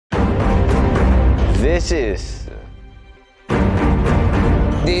This is.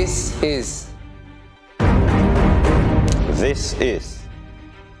 This is. This is. This is.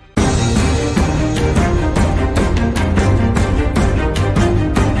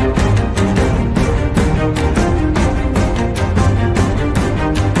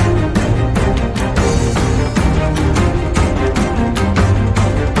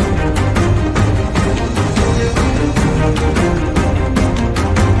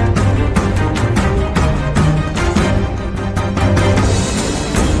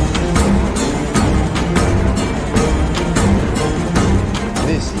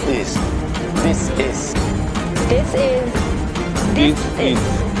 This is. This is.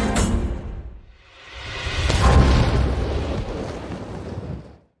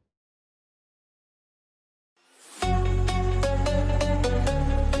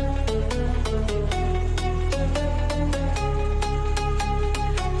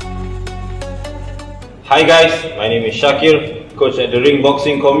 Hi guys, my name is Syakir, coach at the ring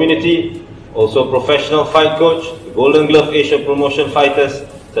boxing community, also professional fight coach, the Golden Glove Asia promotion fighters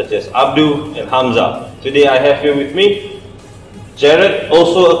such as Abdu and Hamza. Today I have here with me Jared,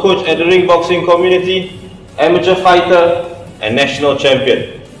 also a coach at the ring boxing community, amateur fighter and national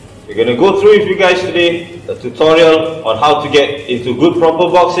champion. We're going to go through with you guys today a tutorial on how to get into good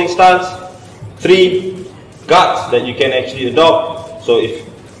proper boxing stance, 3 guards that you can actually adopt,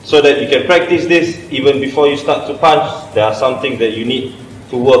 so that you can practice this even before you start to punch. There are some things that you need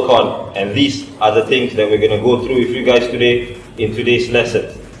to work on, and these are the things that we're going to go through with you guys today in today's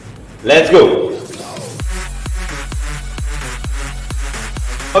lesson. Let's go!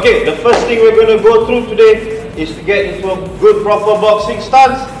 Okay, the first thing we're going to go through today is to get into a good proper boxing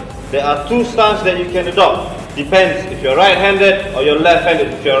stance. There are 2 stances that you can adopt. Depends if you're right-handed or you're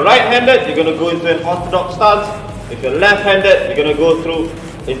left-handed. If you're right-handed, you're going to go into an orthodox stance. If you're left-handed, you're going to go through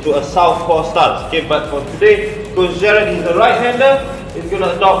into a southpaw stance. Okay, but for today, because Jared is a right-hander, he's going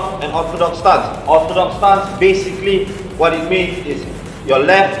to adopt an orthodox stance. Orthodox stance, basically what it means is your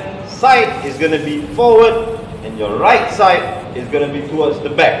left side is going to be forward and your right side is going to be towards the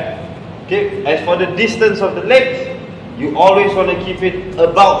back. Okay, as for the distance of the legs, you always want to keep it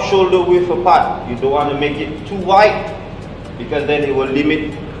about shoulder width apart. You don't want to make it too wide because then it will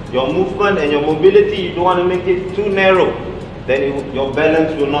limit your movement and your mobility. You don't want to make it too narrow, then your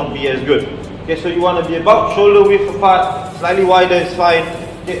balance will not be as good. Okay, so you want to be about shoulder width apart, slightly wider is fine.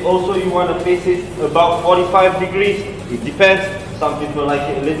 Okay, also you want to face it about 45 degrees. It depends. Some people like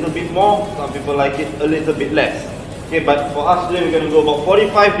it a little bit more, some people like it a little bit less. Okay, but for us today we're going to go about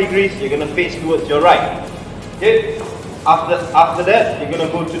 45 degrees. You're going to face towards your right. Okay, after that you're going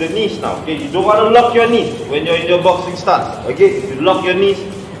to go to the knees now. Okay, you don't want to lock your knees when you're in your boxing stance. Okay, if you lock your knees,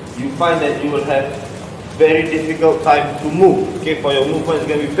 you find that you will have very difficult time to move. Okay, for your movement it's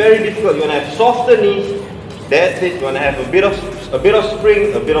going to be very difficult. You want to have softer knees. That's it. You want to have a bit of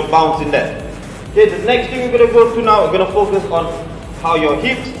spring, a bit of bounce in that. Okay, the next thing we're going to go to now, we're going to focus on how your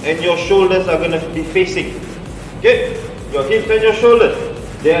hips and your shoulders are going to be facing. Okay, your hips and your shoulders,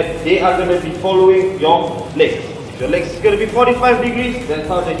 they are going to be following your legs. If your legs is going to be 45 degrees, that's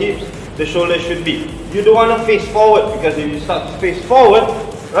how the hips, the shoulders should be. You don't want to face forward, because if you start to face forward,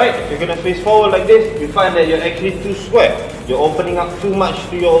 right, if you're going to face forward like this, you find that you're actually too square. You're opening up too much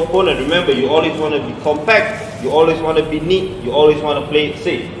to your opponent. Remember, you always want to be compact, you always want to be neat, you always want to play it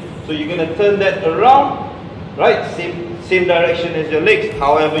safe. So you're going to turn that around, right, same direction as your legs.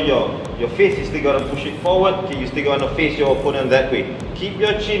 However, your face is still going to push it forward. Okay, you still going to face your opponent that way. Keep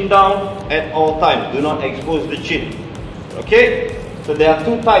your chin down at all times. Do not expose the chin. Okay, so there are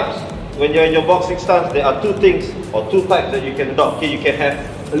 2 types. When you're in your boxing stance, there are 2 things or 2 types that you can adopt. Okay, you can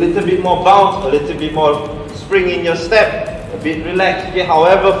have a little bit more bounce, a little bit more spring in your step, a bit relaxed. Okay,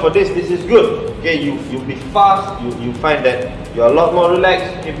 however, for this is good. Okay, you'll be fast, you find that you're a lot more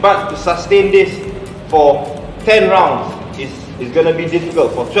relaxed. Okay, but to sustain this for 10 rounds is going to be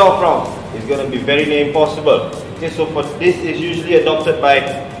difficult. For 12 rounds, it's going to be very near impossible. Okay, so for this is usually adopted by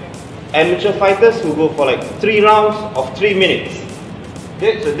amateur fighters who go for like 3 rounds of 3 minutes.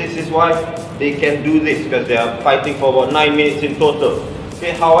 Okay, so this is why they can do this, because they are fighting for about 9 minutes in total.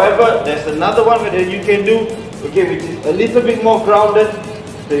 Okay, however, there's another one that you can do, okay, which is a little bit more grounded.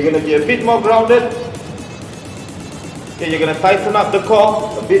 So you're going to be a bit more grounded. Okay, you're going to tighten up the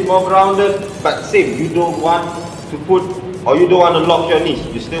core, a bit more grounded, but same, you don't want to put, or you don't want to lock your knees.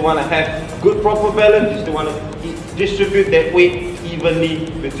 You still want to have good proper balance. You still want to distribute that weight evenly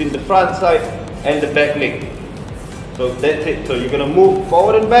between the front side and the back leg. So that's it. So you're going to move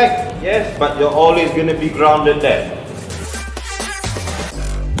forward and back, yes, but you're always going to be grounded there.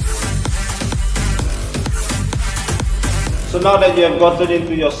 So now that you have gotten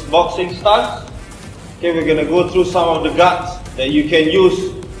into your boxing stance, Okay, we're gonna go through some of the guards that you can use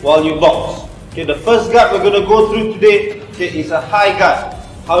while you box. Okay, the first guard we're gonna go through today, okay, is a high guard.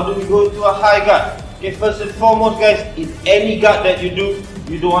 How do we go into a high guard? Okay, first and foremost, guys, in any guard that you do,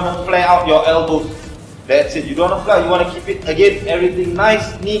 you don't want to flare out your elbows. That's it. You don't want to flare. You want to keep it, again, everything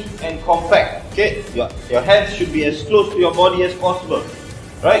nice, neat and compact. Okay, your hands should be as close to your body as possible.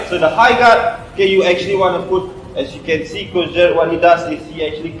 Right, so the high guard, okay, you actually want to put, as you can see, Coach Jared, what he does is he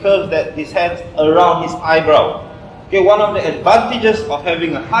actually curves his hands around his eyebrow. Okay, one of the advantages of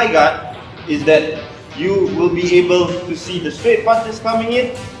having a high guard is that you will be able to see the straight punches coming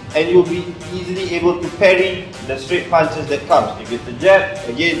in, and you'll be easily able to parry the straight punches that comes. If it's a jab,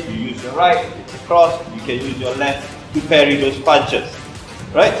 again, you use your right. If it's a cross, you can use your left to parry those punches.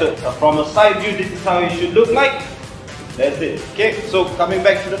 Right, so from a side view, this is how it should look like. That's it. Okay, so coming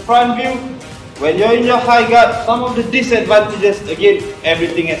back to the front view, when you're in your high guard, some of the disadvantages, again,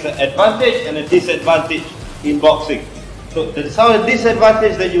 everything has an advantage and a disadvantage in boxing. So some of the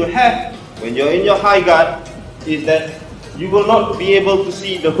disadvantage that you have when you're in your high guard is that you will not be able to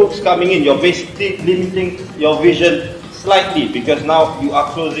see the hooks coming in. You're basically limiting your vision slightly because now you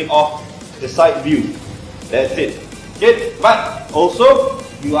are closing off the side view. That's it. Okay, but also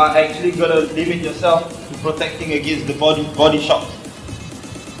you are actually going to limit yourself to protecting against the body shots.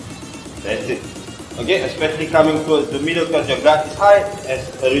 That's it. Okay, especially coming towards the middle because your guard is high.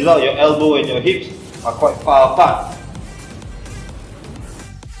 As a result, your elbow and your hips are quite far apart.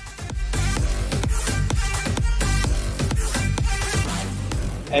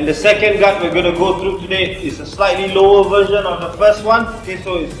 And the second guard we're going to go through today is a slightly lower version of the first one. Okay,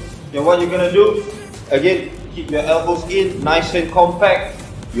 so what you're going to do, again, keep your elbows in, nice and compact.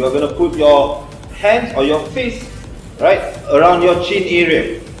 You are going to put your hands or your fist right around your chin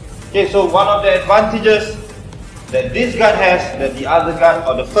area. Okay, so one of the advantages that this guard has that the other guard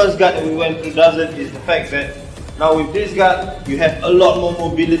or the first guard that we went through doesn't is the fact that now with this guard you have a lot more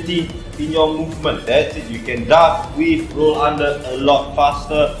mobility in your movement. That's it. You can duck, weave, roll under a lot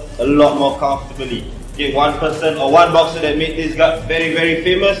faster, a lot more comfortably. Okay, one person or one boxer that made this guard very, very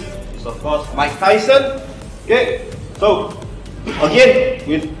famous is of course Mike Tyson. Okay, so again,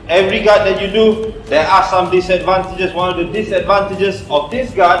 with every guard that you do, there are some disadvantages. One of the disadvantages of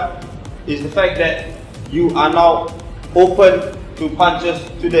this guard is the fact that you are now open to punches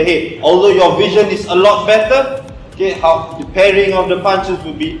to the head. Although your vision is a lot better, okay, the parrying of the punches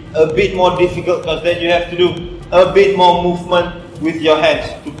will be a bit more difficult because then you have to do a bit more movement with your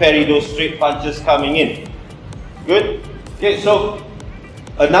hands to parry those straight punches coming in. Good? Okay, so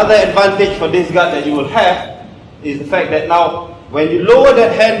another advantage for this guard that you will have is the fact that now when you lower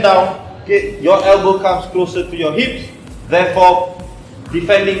that hand down, okay, your elbow comes closer to your hips, therefore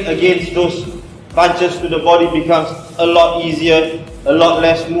defending against those punches to the body becomes a lot easier, a lot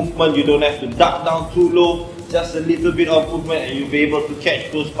less movement. You don't have to duck down too low, just a little bit of movement and you'll be able to catch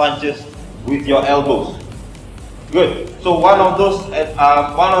those punches with your elbows. Good. So one of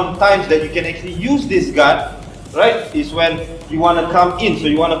the times that you can actually use this guard, right, is when you want to come in. So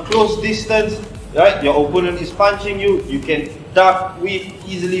you want to close distance, right? Your opponent is punching you. You can duck, weave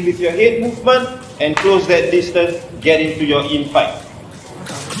easily with your head movement and close that distance, get into your in fight.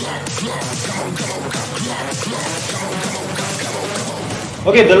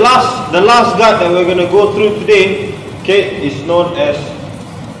 Okay, the last guard that we're going to go through today, okay, is known as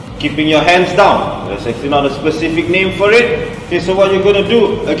keeping your hands down. There's actually not a specific name for it. Okay, so what you're going to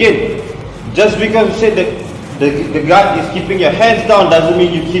do, again, just because you said that the guard is keeping your hands down doesn't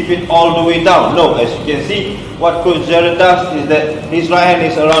mean you keep it all the way down. No, as you can see, what Coach Jared does is that his right hand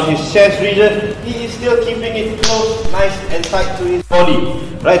is around his chest region. He is still keeping it close, nice and tight to his body.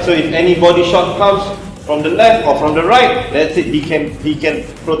 Right, so if any body shot comes from the left or from the right, that's it, he can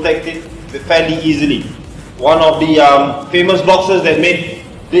protect it fairly easily. One of the famous boxers that made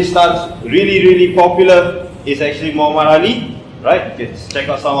this stance really popular is actually Muhammad Ali. Right, you can check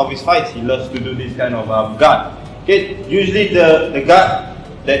out some of his fights. He loves to do this kind of guard. Okay, usually the guard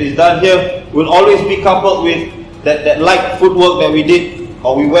that is done here will always be coupled with that light footwork that we did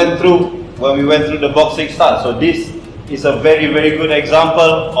or we went through when we went through the boxing stance. So this is a very good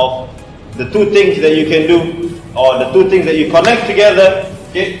example of the two things that you can do, or the two things that you connect together,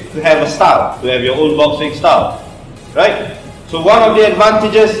 okay, to have a style, to have your own boxing style. Right? So one of the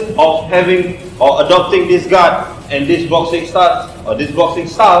advantages of having or adopting this guard and this boxing stance or this boxing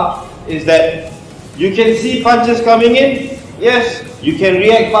style is that you can see punches coming in. Yes, you can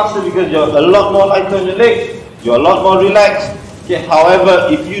react faster because you're a lot more light on your legs, you're a lot more relaxed. Okay,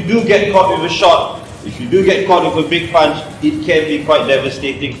 however, if you do get caught with a shot, if you do get caught with a big punch, it can be quite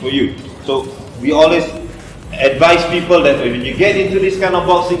devastating for you. So we always advise people that when you get into this kind of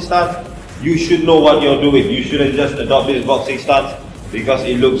boxing stance, you should know what you're doing. You shouldn't just adopt this boxing stance because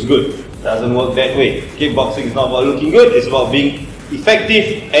it looks good. It doesn't work that way. Kickboxing is not about looking good, it's about being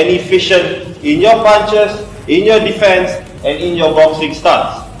effective and efficient in your punches, in your defense, and in your boxing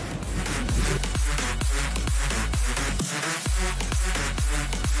stance.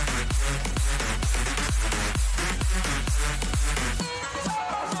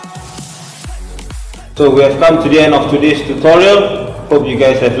 So we have come to the end of today's tutorial. Hope you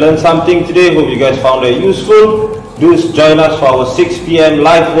guys have learned something today. Hope you guys found it useful. Do join us for our 6 PM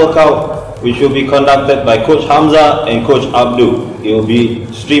live workout, which will be conducted by Coach Hamza and Coach Abdul. It will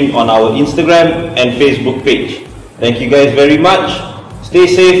be streamed on our Instagram and Facebook page. Thank you guys very much. Stay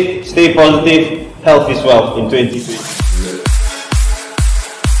safe, stay positive. Health is wealth in 2020.